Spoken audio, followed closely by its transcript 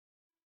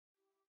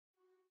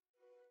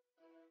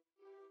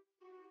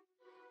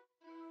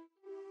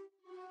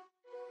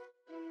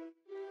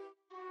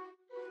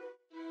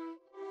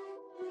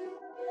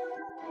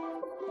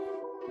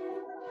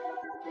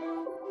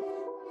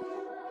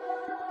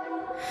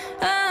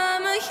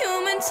I'm a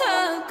human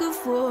tug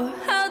of war.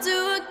 How do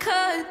I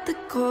cut the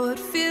cord?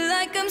 Feel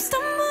like I'm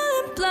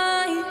stumbling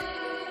blind,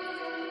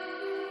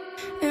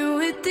 and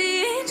with the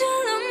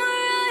angel on my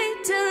right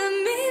telling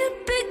me to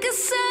pick a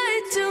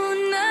side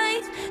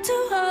tonight.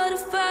 Too hard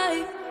to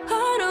fight,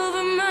 heart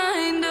over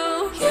mind.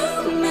 Oh,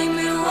 you make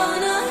me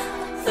wanna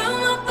throw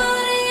my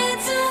body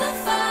into the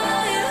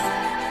fire.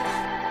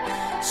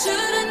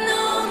 Should've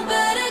known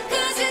better,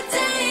 'cause you're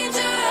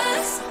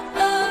dangerous.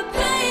 A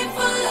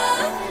painful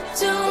love,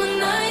 too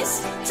nice,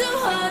 too